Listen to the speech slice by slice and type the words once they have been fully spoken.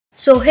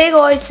So hey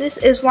guys, this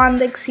is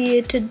Wandex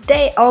here.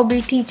 Today I'll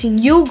be teaching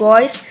you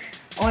guys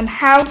on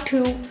how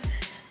to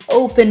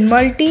open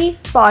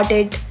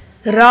multi-parted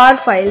RAR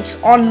files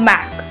on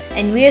Mac,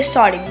 and we are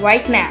starting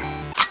right now.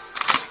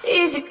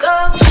 Easy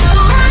go.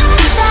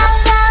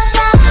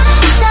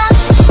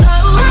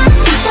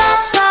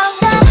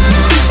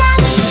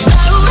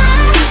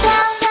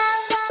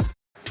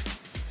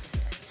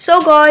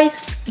 So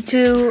guys,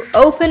 to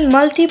open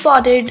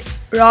multi-parted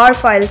RAR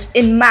files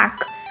in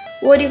Mac,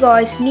 what you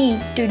guys need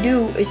to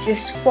do is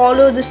just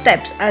follow the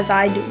steps as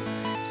I do.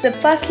 So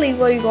firstly,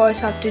 what you guys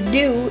have to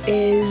do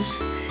is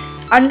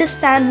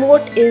understand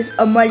what is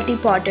a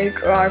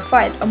multi-parted RAR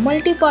file. A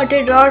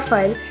multi-parted RAR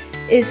file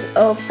is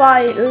a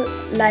file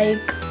like,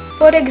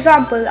 for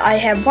example, I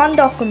have one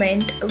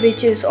document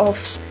which is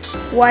of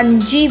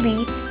 1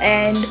 GB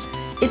and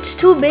it's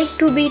too big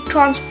to be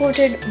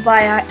transported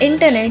via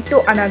internet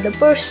to another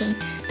person.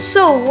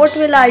 So what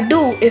will I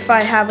do if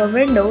I have a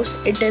Windows?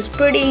 It is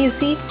pretty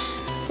easy.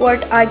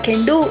 What I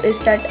can do is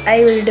that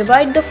I will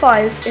divide the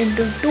files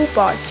into two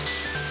parts,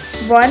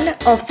 one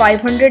of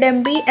 500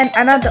 MB and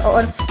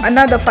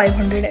another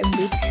 500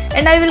 MB,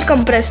 and I will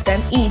compress them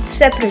each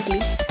separately,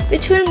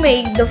 which will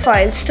make the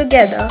files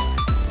together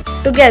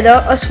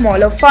a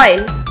smaller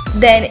file.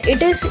 Then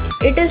it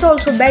is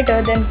also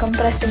better than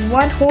compressing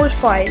one whole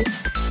file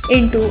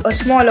into a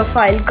smaller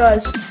file,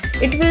 because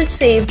it will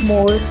save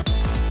more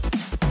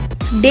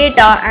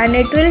data and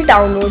it will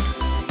download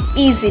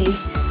easily.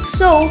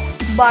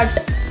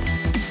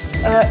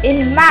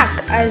 In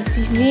Mac, as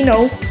we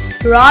know,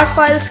 RAR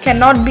files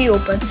cannot be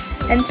opened,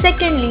 and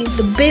secondly,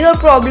 the bigger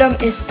problem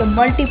is the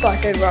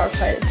multi-parted RAR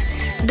files.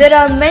 There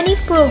are many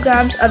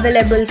programs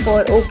available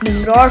for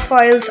opening RAR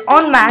files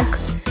on Mac.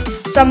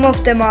 Some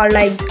of them are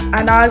like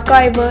an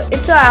archiver.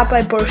 It's an app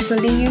I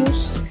personally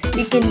use.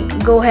 You can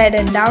go ahead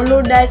and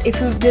download that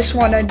if you just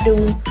want to do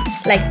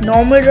like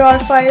normal RAR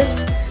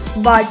files.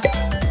 But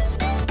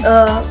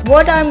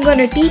what I'm going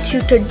to teach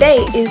you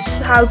today is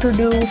how to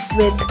do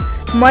with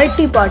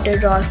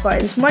multi-parted RAR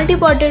files.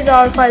 Multi-parted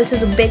RAR files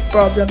is a big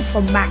problem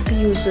for Mac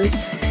users.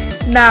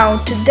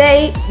 Now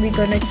today we're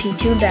gonna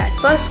teach you that.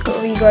 First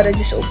we gotta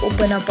just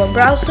open up a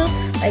browser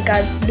like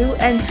I do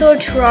and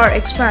search RAR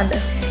Expander.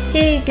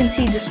 Here you can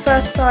see this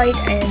first site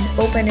and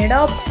open it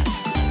up.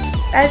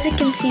 As you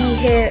can see,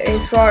 here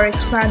is RAR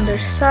Expander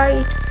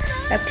site.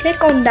 I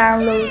click on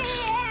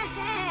downloads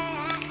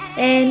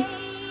and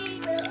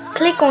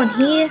click on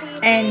here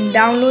and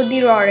download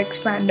the RAR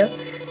Expander.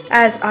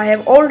 As I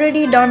have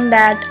already done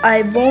that,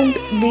 I won't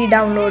be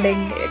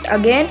downloading it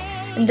again,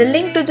 and the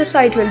link to the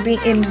site will be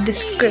in the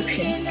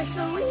description.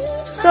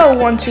 So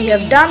once we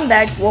have done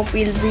that, what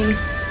we'll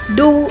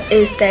do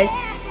is that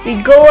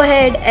we go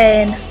ahead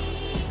and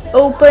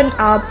open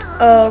up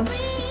a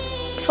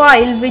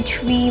file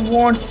which we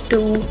want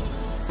to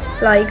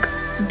like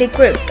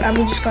decrypt. I'm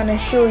just gonna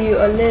show you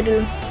a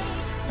little.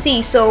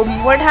 So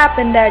what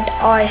happened that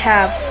I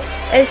have,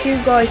 as you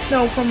guys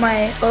know from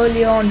my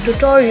earlier on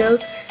tutorial,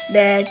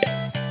 that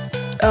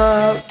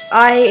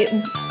I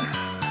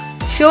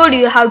showed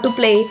you how to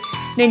play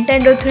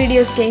Nintendo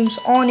 3DS games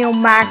on your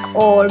Mac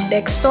or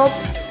desktop.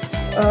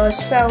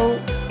 So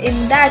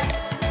in that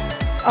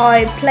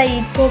I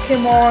played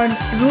Pokemon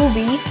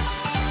Ruby,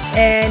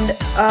 and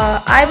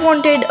I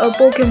wanted a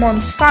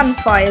Pokemon Sun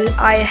file.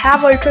 I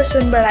have Ultra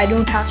Sun but I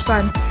don't have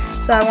Sun,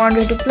 so I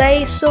wanted to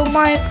play. So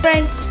my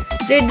friend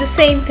did the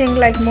same thing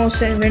like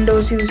most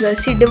Windows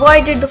users. He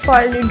divided the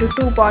file into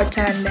two parts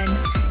and then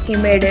he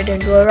made it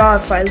into a RAR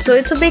file. So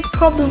it's a big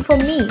problem for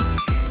me.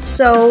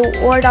 So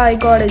what I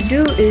gotta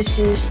do is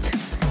just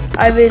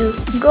I will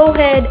go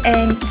ahead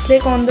and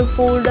click on the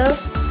folder.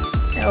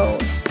 Oh,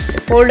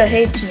 the folder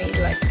hates me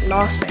like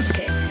last time.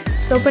 Okay,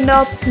 so open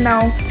up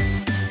now.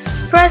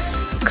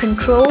 Press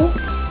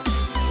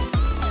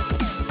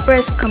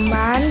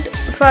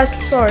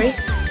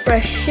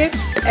press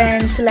shift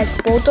and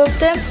select both of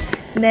them.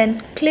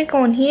 Then click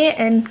on here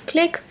and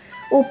click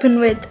open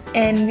with,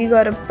 and we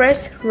gotta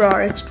press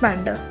RAR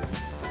Expander.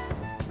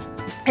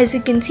 As you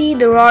can see,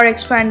 the RAR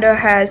Expander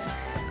has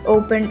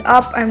opened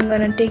up. I'm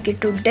gonna take it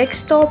to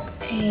desktop,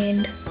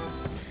 and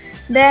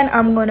then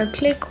I'm gonna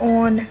click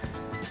on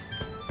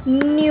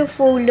new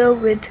folder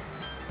with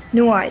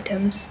new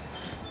items.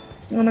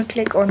 I'm gonna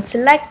click on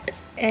select,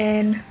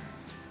 and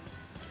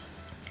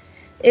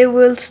it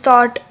will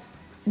start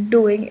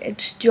doing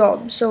its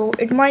job. So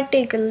it might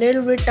take a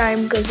little bit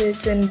time because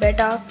it's in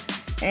beta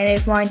and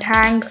it might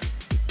hang,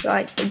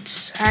 like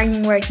it's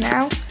hanging right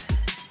now.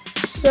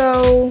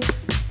 So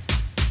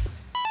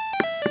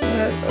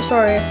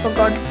sorry, I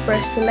forgot to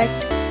press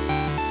select.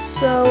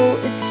 So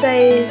it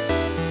says,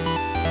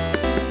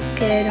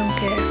 okay, I don't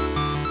care.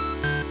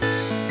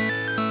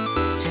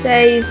 It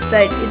says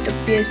that it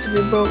appears to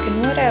be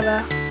broken,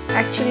 whatever.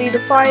 Actually the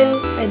file,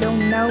 I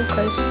don't know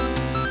because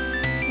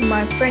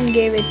my friend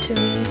gave it to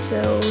me,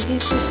 so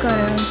he's just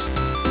gonna.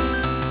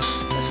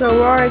 So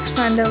RAR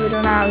Expander, we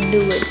don't know how to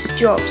do its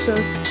job. So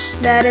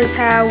that is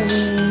how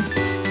we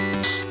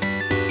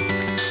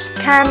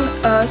can.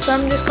 So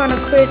I'm just gonna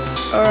quit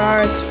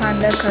RAR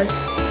Expander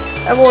because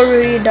I've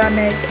already done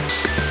it.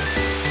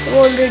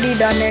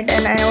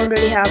 And I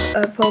already have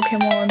a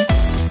Pokemon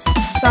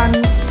Sun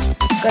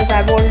because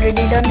I've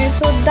already done it.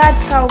 So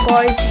that's how,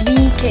 guys,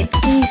 we can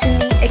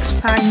easily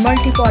expand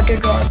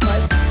multi-parted RAR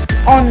files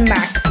on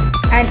Mac.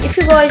 And if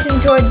you guys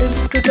enjoyed the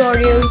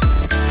tutorial,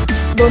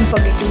 don't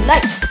forget to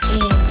like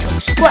and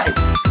subscribe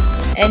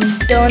and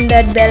turn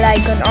that bell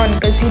icon on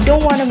because you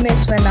don't want to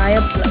miss when I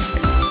upload.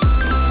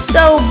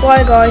 So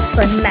bye guys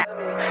for now.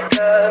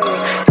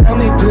 Tell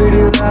me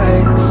pretty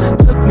lies,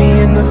 look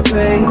me in the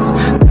face,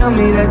 tell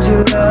me that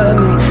you love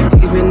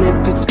me, even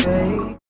if it's fake.